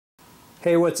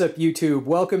Hey, what's up YouTube?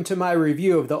 Welcome to my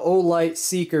review of the Olight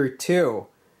Seeker 2.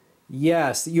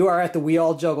 Yes, you are at the We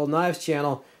All Juggle Knives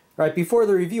channel. Right before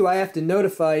the review, I have to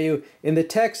notify you, in the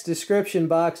text description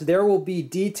box, there will be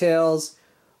details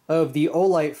of the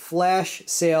Olight flash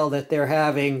sale that they're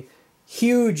having.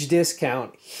 Huge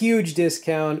discount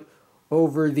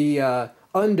over the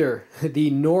under the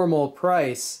normal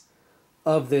price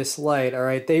of this light. All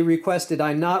right, they requested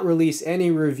I not release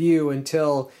any review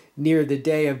until near the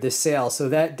day of the sale, so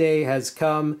that day has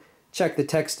come. Check the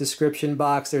text description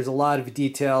box. There's a lot of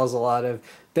details, a lot of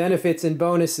benefits and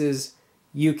bonuses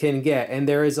you can get, and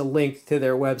there is a link to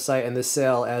their website and the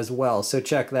sale as well, so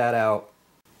check that out.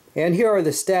 And here are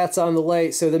the stats on the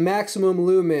light. So the maximum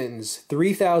lumens,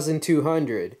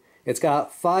 3200. It's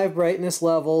got 5 brightness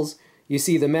levels. You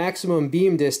see the maximum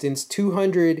beam distance,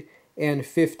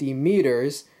 250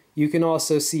 meters. You can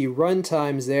also see run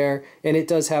times there, and it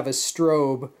does have a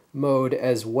strobe mode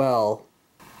as well.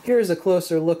 Here's a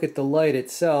closer look at the light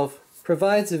itself.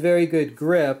 Provides a very good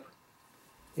grip.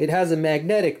 It has a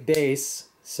magnetic base,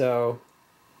 so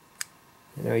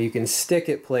you can stick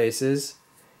it places.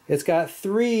 It's got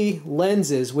 3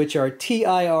 lenses, which are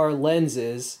TIR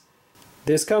lenses.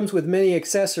 This comes with many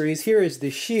accessories. Here is the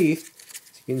sheath.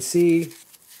 As you can see,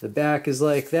 the back is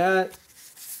like that.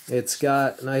 It's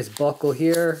got a nice buckle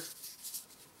here.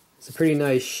 It's a pretty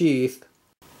nice sheath.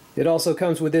 It also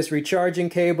comes with this recharging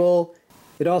cable.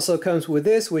 It also comes with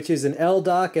this, which is an L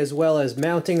dock, as well as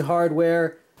mounting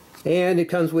hardware. And it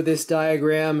comes with this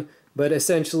diagram, but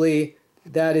essentially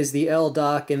that is the L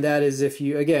dock, and that is if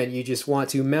you, again, you just want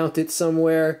to mount it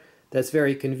somewhere. That's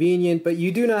very convenient, but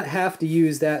you do not have to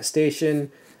use that station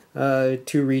to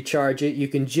recharge it. You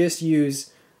can just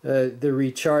use the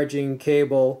recharging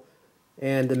cable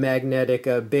and the magnetic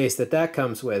base that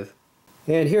comes with.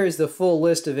 And here's the full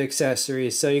list of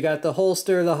accessories. So you got the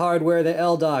holster, the hardware, the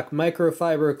L dock,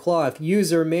 microfiber cloth,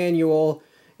 user manual,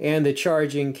 and the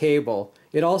charging cable.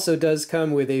 It also does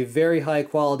come with a very high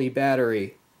quality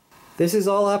battery. This is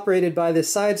all operated by the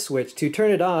side switch. To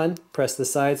turn it on, press the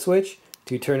side switch.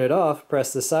 To turn it off,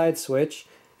 press the side switch.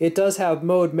 It does have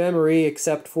mode memory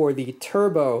except for the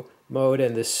turbo mode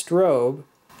and the strobe.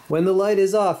 When the light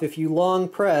is off, if you long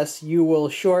press, you will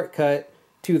shortcut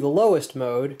to the lowest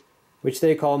mode, which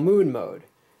they call moon mode.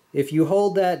 If you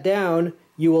hold that down,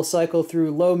 you will cycle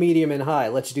through low, medium, and high.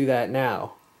 Let's do that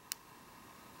now.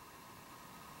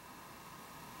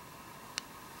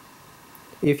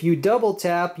 If you double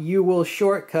tap, you will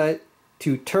shortcut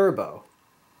to turbo.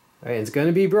 All right, it's going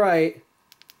to be bright.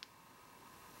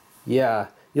 Yeah,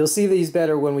 you'll see these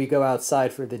better when we go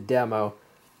outside for the demo.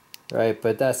 Right,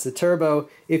 but that's the turbo.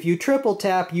 If you triple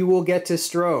tap, you will get to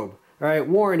strobe. All right,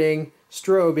 warning,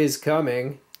 strobe is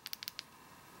coming.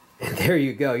 And there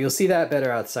you go. You'll see that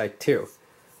better outside too.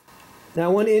 Now,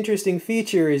 one interesting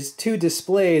feature is 2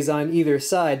 displays on either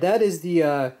side. That is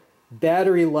the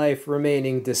battery life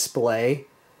remaining display,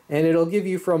 and it'll give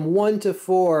you from 1 to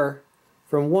 4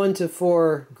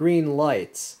 green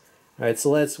lights. All right,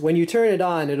 so when you turn it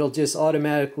on, it'll just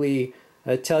automatically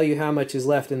tell you how much is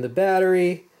left in the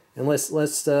battery. And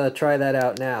let's try that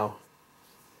out now.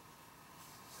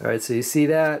 All right, so you see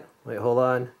that? Wait, hold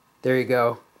on. There you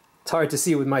go. It's hard to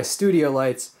see with my studio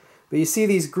lights, but you see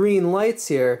these green lights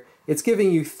here? It's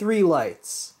giving you 3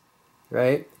 lights,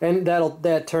 right? And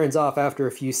that turns off after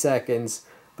a few seconds,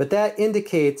 but that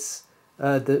indicates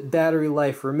the battery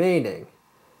life remaining.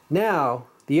 Now,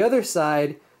 the other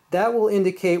side, that will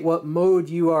indicate what mode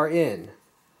you are in.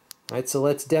 All right, so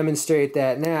let's demonstrate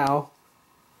that now.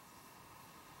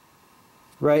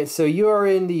 Right, so you are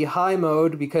in the high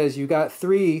mode because you got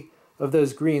 3 of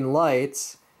those green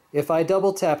lights. If I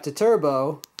double tap to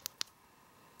turbo,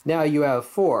 now you have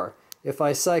 4. If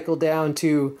I cycle down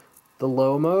to the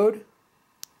low mode,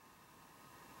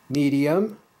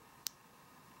 medium,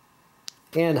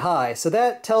 and high. So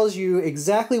that tells you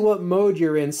exactly what mode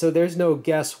you're in, so there's no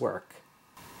guesswork.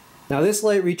 Now this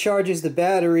light recharges the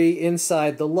battery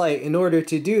inside the light. In order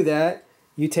to do that,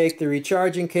 you take the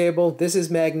recharging cable. This is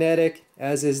magnetic,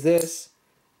 as is this.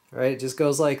 Right, it just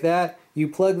goes like that. You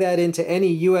plug that into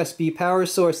any USB power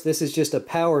source. This is just a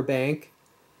power bank.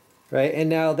 Right, and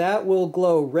now that will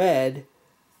glow red.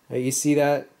 You see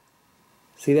that?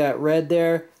 See that red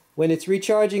there? When it's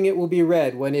recharging, it will be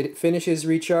red. When it finishes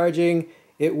recharging,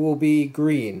 it will be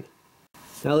green.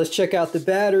 Now let's check out the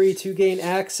battery. To gain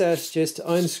access, just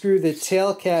unscrew the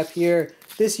tail cap here.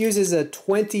 This uses a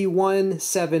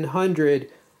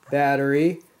 21700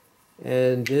 battery,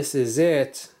 and this is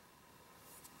it.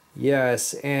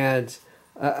 Yes, and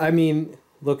I mean,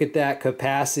 look at that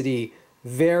capacity.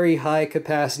 Very high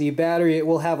capacity battery. It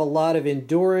will have a lot of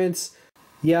endurance.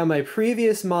 Yeah, my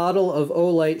previous model of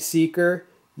Olight Seeker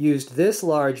used this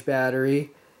large battery,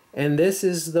 and this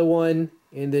is the one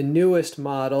in the newest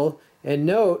model. And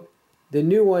note, the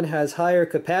new one has higher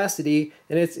capacity,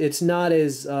 and it's not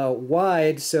as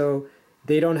wide, so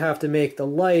they don't have to make the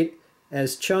light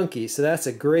as chunky. So that's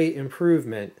a great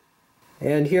improvement.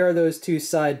 And here are those two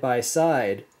side by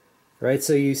side, right?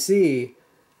 So you see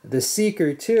the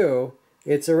Seeker 2,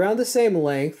 it's around the same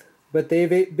length, but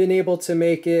they've been able to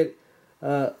make it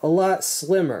a lot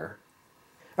slimmer.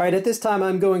 All right, at this time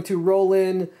I'm going to roll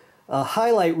in a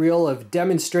highlight reel of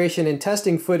demonstration and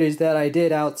testing footage that I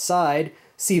did outside,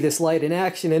 see this light in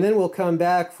action, and then we'll come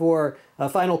back for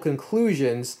final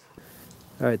conclusions.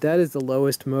 All right, that is the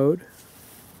lowest mode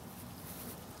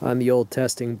on the old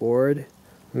testing board.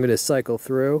 I'm going to cycle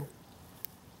through.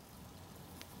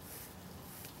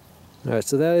 All right,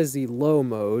 so that is the low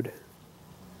mode.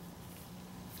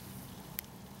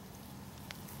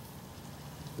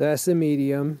 That's the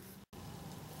medium.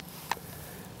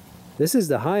 This is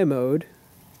the high mode.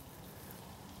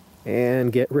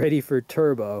 And get ready for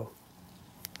turbo.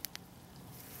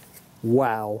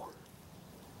 Wow.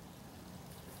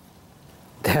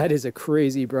 That is a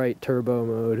crazy bright turbo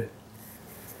mode.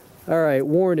 Alright,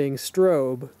 warning,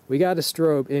 strobe. We got a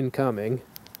strobe incoming.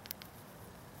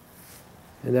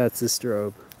 And that's the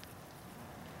strobe.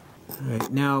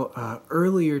 Alright, now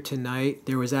earlier tonight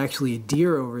there was actually a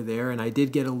deer over there, and I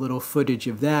did get a little footage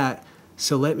of that.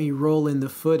 So let me roll in the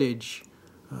footage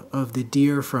of the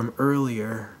deer from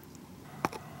earlier.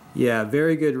 Yeah,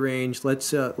 very good range. Let's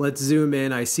zoom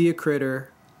in. I see a critter.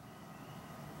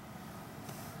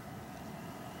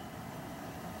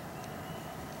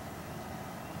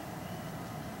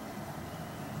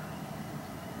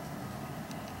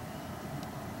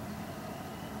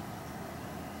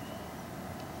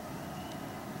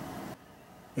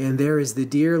 And there is the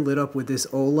deer lit up with this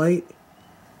Olight.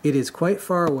 It is quite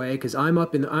far away because I'm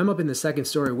up in the second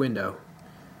story window.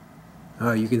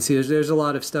 You can see there's a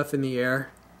lot of stuff in the air,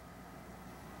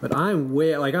 but I'm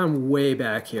way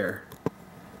back here,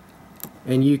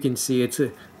 and you can see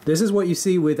this is what you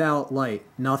see without light.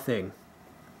 Nothing.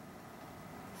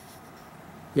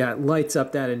 Yeah, it lights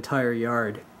up that entire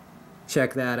yard.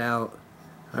 Check that out.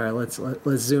 All right, let's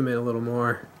zoom in a little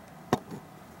more.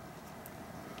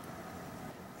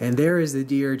 And there is the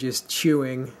deer just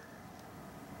chewing.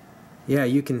 Yeah,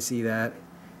 you can see that.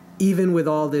 Even with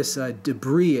all this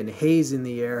debris and haze in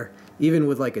the air, even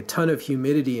with like a ton of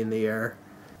humidity in the air.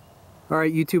 All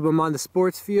right, YouTube, I'm on the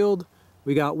sports field.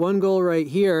 We got one goal right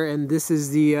here, and this is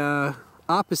the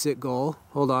opposite goal.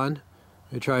 Hold on,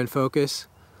 let me try and focus.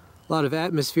 A lot of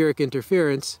atmospheric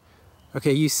interference.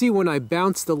 Okay, you see when I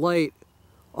bounce the light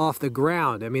off the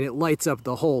ground, I mean, it lights up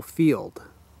the whole field,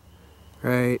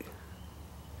 right?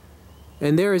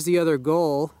 And there is the other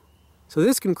goal. So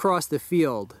this can cross the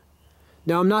field.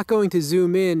 Now I'm not going to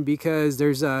zoom in because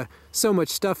there's so much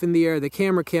stuff in the air, the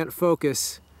camera can't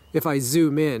focus if I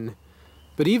zoom in.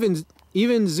 But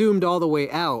even zoomed all the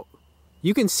way out,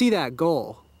 you can see that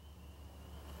goal.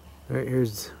 All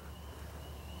right,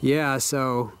 yeah,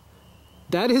 so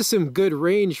that is some good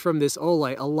range from this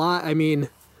Olight. A lot, I mean,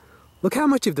 look how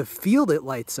much of the field it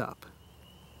lights up.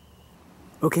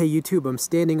 Okay, YouTube, I'm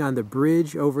standing on the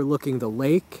bridge overlooking the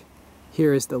lake.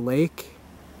 Here is the lake.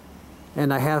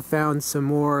 And I have found some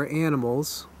more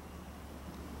animals.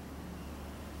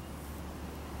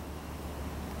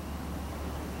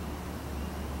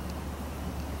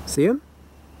 See them?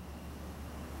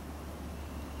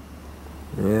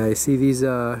 Yeah, I see these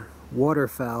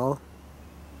waterfowl.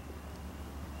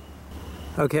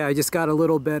 Okay, I just got a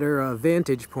little better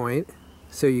vantage point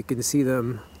so you can see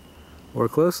them more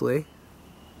closely.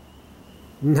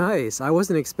 Nice. I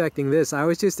wasn't expecting this. I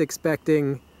was just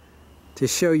expecting to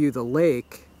show you the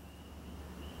lake.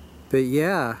 But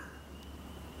yeah.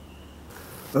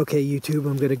 Okay, YouTube,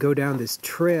 I'm gonna go down this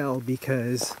trail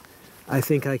because I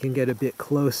think I can get a bit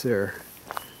closer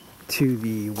to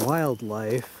the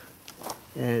wildlife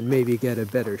and maybe get a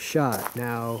better shot.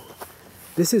 Now,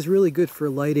 this is really good for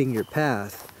lighting your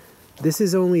path. This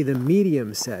is only the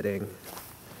medium setting,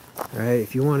 right?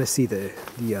 If you want to see the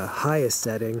highest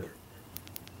setting,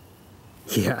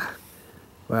 yeah.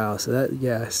 Wow, so that,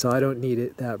 yeah, so I don't need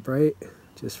it that bright,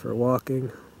 just for walking.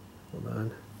 Hold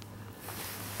on.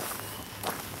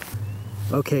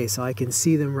 Okay, so I can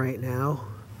see them right now.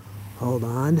 Hold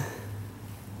on.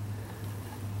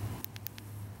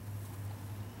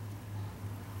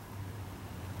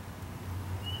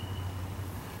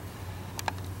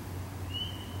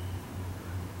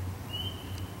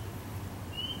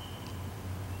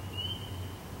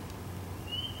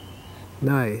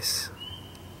 Nice.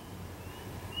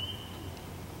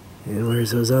 And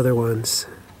where's those other ones?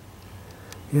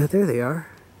 Yeah, there they are.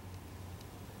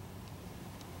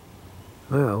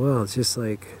 Wow, well, it's just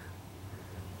like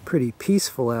pretty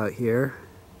peaceful out here.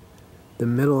 The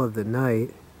middle of the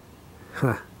night.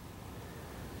 Huh.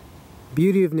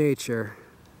 Beauty of nature.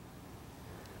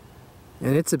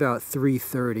 And it's about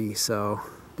 3:30, so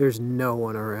there's no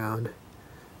one around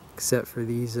except for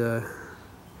these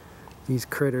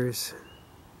critters.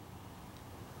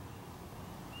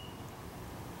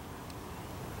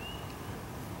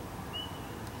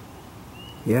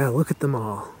 Yeah, look at them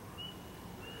all.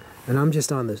 And I'm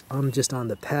just on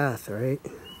the path, right?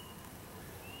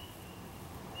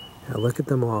 Yeah, look at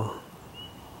them all.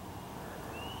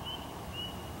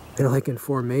 They're like in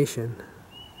formation.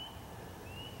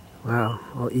 Wow,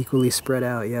 all equally spread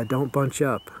out. Yeah, don't bunch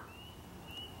up.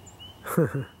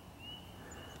 Well,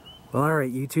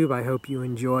 alright YouTube, I hope you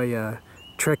enjoy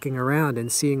trekking around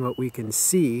and seeing what we can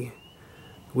see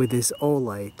with this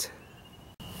Olight.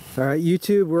 Alright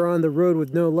YouTube, we're on the road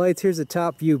with no lights. Here's a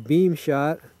top view beam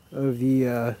shot of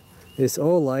the this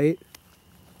Olight.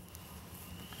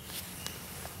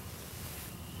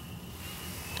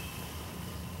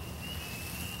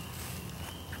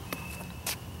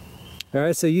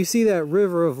 Alright, so you see that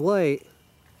river of light.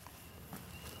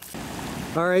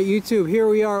 Alright YouTube, here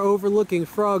we are overlooking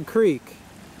Frog Creek.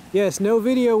 Yes, no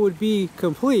video would be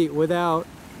complete without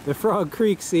the Frog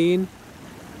Creek scene.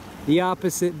 The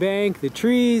opposite bank, the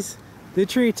trees, the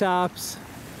treetops.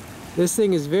 This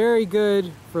thing is very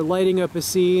good for lighting up a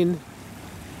scene.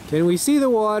 Can we see the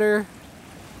water?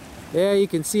 Yeah, you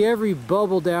can see every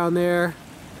bubble down there.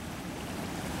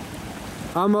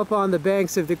 I'm up on the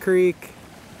banks of the creek.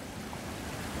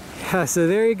 Yeah, so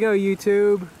there you go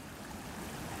YouTube.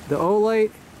 The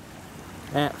Olight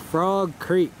at Frog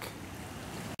Creek.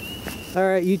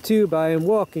 Alright YouTube, I am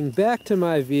walking back to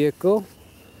my vehicle.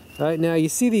 Alright, now you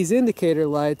see these indicator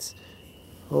lights.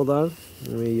 Hold on.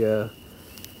 Let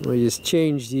me just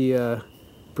change the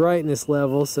brightness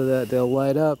level so that they'll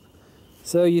light up.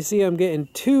 So you see I'm getting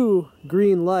 2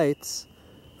 green lights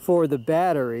for the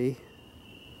battery.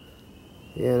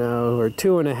 You know, or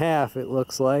 2.5 it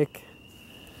looks like.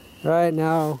 Alright,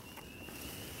 now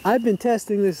I've been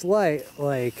testing this light,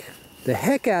 like the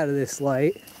heck out of this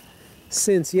light,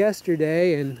 since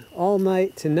yesterday and all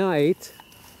night tonight.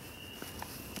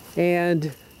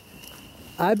 And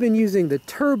I've been using the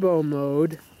turbo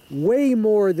mode way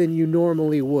more than you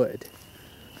normally would.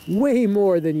 Way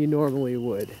more than you normally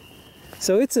would.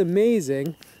 So it's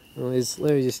amazing. Let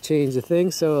me just change the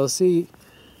thing so I'll see.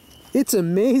 It's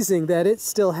amazing that it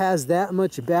still has that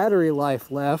much battery life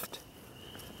left.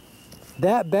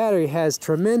 That battery has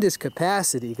tremendous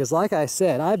capacity because, like I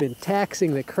said, I've been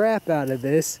taxing the crap out of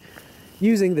this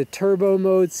using the turbo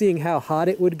mode, seeing how hot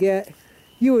it would get.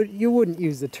 You wouldn't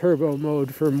use the turbo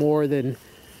mode for more than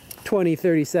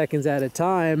 20-30 seconds at a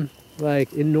time,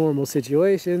 like in normal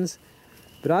situations.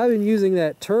 But I've been using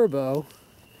that turbo,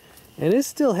 and it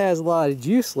still has a lot of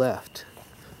juice left.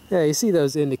 Yeah, you see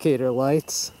those indicator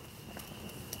lights.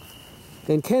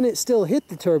 And can it still hit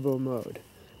the turbo mode?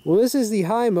 Well, this is the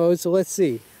high mode, so let's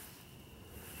see.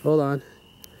 Hold on.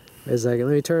 Wait a second,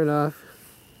 let me turn it off.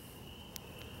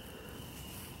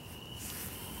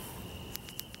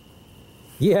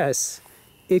 Yes,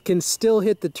 it can still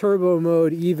hit the turbo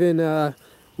mode even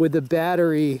with the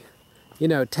battery, you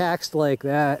know, taxed like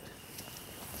that.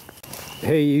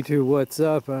 Hey YouTube, what's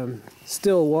up? I'm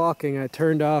still walking. I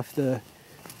turned off the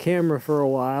camera for a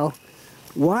while.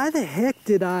 Why the heck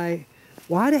did I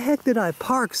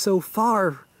park so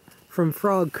far from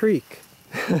Frog Creek?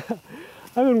 I've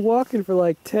been walking for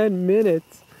like 10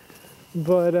 minutes,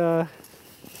 but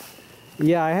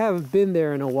yeah, I haven't been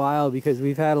there in a while because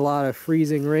we've had a lot of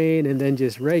freezing rain and then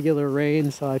just regular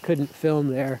rain, so I couldn't film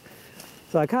there.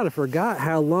 So I kind of forgot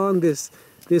how long this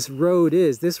road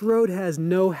is. This road has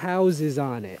no houses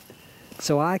on it,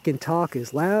 so I can talk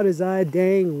as loud as I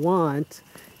dang want,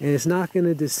 and it's not going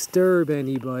to disturb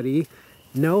anybody.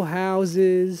 No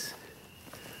houses,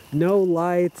 no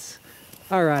lights.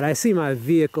 Alright, I see my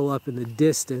vehicle up in the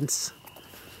distance.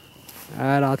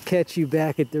 Alright, I'll catch you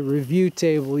back at the review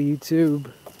table,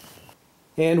 YouTube.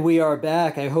 And we are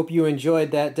back. I hope you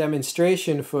enjoyed that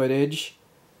demonstration footage.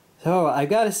 So, I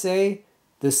gotta say,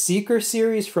 the Seeker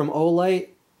series from Olight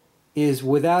is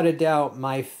without a doubt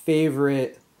my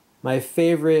favorite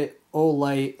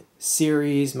Olight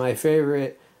series, my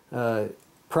favorite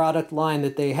product line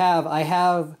that they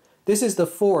have. This is the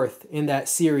 4th in that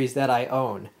series that I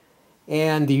own.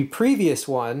 And the previous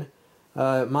one,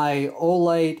 my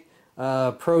Olight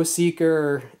Pro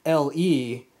Seeker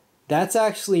LE, that's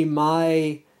actually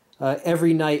my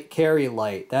every night carry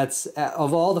light. That's,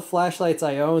 of all the flashlights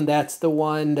I own, that's the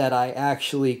one that I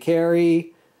actually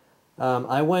carry.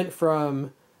 I went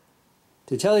from,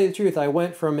 to tell you the truth, I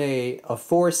went from a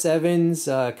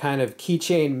 4.7s kind of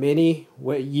keychain mini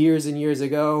years and years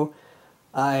ago.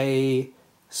 I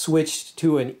switched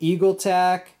to an Eagle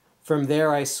Tack. From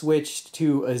there I switched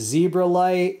to a Zebra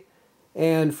light.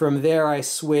 And from there I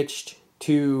switched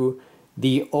to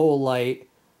the Olight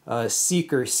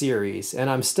Seeker series. And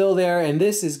I'm still there, and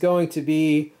this is going to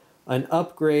be an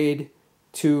upgrade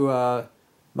to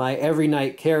my every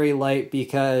night carry light,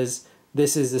 because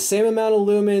this is the same amount of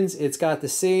lumens, it's got the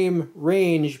same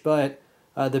range, but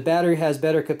the battery has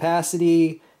better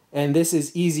capacity, and this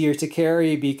is easier to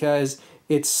carry because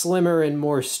it's slimmer and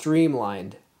more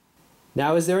streamlined.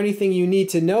 Now, is there anything you need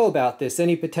to know about this?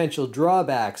 Any potential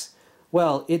drawbacks?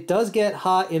 Well, it does get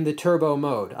hot in the turbo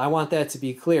mode. I want that to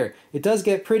be clear. It does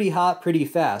get pretty hot pretty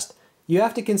fast. You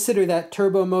have to consider that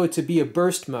turbo mode to be a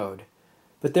burst mode.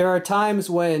 But there are times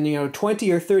when,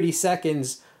 20 or 30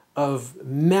 seconds of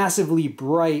massively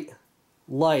bright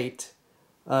light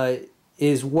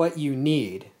is what you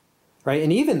need, right?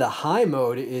 And even the high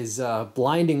mode is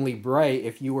blindingly bright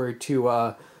if you were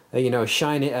to,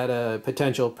 shine it at a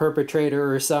potential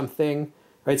perpetrator or something,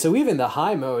 right? So even the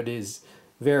high mode is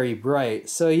very bright.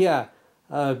 So yeah,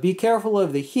 be careful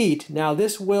of the heat. Now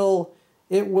it will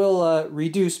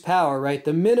reduce power, right?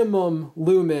 The minimum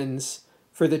lumens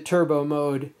for the turbo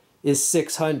mode is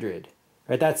 600,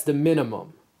 right? That's the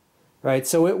minimum, right?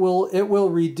 So it will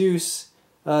reduce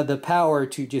the power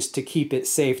to keep it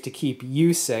safe, to keep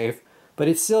you safe, but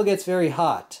it still gets very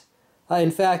hot.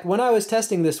 In fact, when I was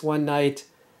testing this one night,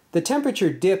 the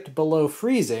temperature dipped below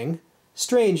freezing.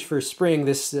 Strange for spring,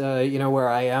 this where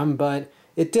I am, but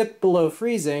it dipped below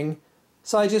freezing.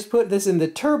 So I just put this in the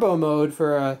turbo mode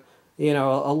for a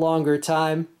longer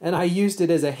time, and I used it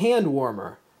as a hand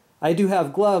warmer. I do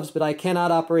have gloves, but I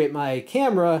cannot operate my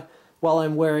camera while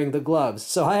I'm wearing the gloves.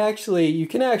 So you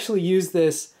can actually use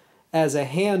this as a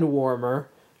hand warmer,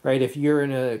 right, if you're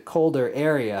in a colder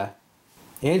area.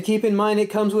 And keep in mind, it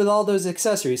comes with all those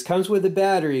accessories. It comes with the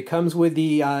battery, it comes with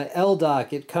the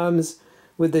LDock, it comes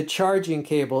with the charging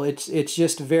cable. It's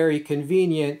just very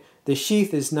convenient. The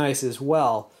sheath is nice as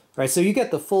well, right? So you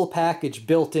get the full package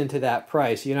built into that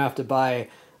price. You don't have to buy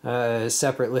a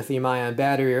separate lithium-ion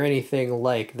battery or anything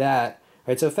like that,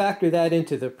 right? So factor that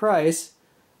into the price.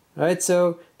 All right,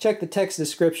 so check the text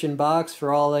description box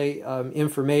for all the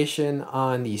information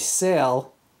on the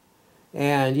sale.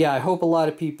 And yeah, I hope a lot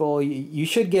of people, you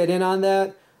should get in on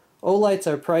that. Olights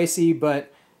are pricey,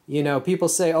 but people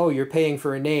say, oh, you're paying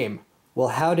for a name. Well,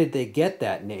 how did they get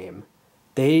that name?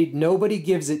 Nobody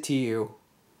gives it to you.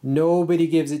 Nobody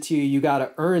gives it to you. You got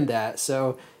to earn that.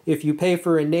 So if you pay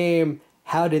for a name,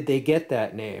 how did they get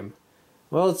that name?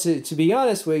 Well, to be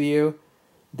honest with you,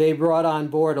 they brought on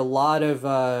board a lot of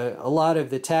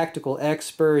the tactical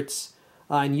experts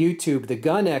on YouTube, the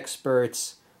gun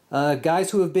experts,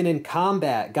 guys who have been in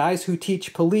combat, guys who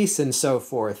teach police and so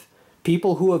forth,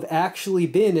 people who have actually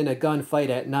been in a gunfight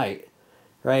at night,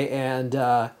 right? And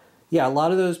yeah, a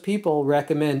lot of those people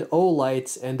recommend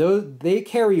Olights, and they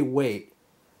carry weight,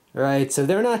 right? So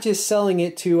they're not just selling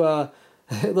it to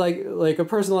like a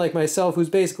person like myself who's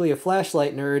basically a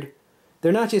flashlight nerd.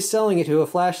 They're not just selling it to a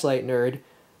flashlight nerd.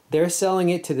 They're selling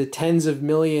it to the tens of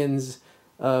millions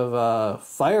of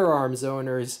firearms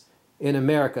owners in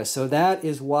America. So that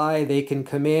is why they can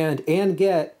command and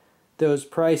get those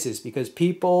prices, because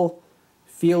people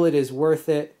feel it is worth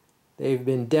it. They've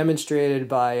been demonstrated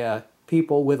by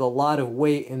people with a lot of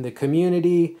weight in the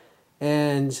community,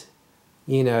 and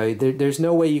there's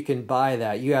no way you can buy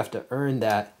that. You have to earn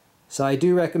that. So I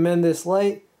do recommend this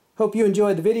light. Hope you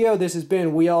enjoyed the video. This has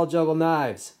been We All Juggle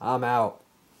Knives. I'm out.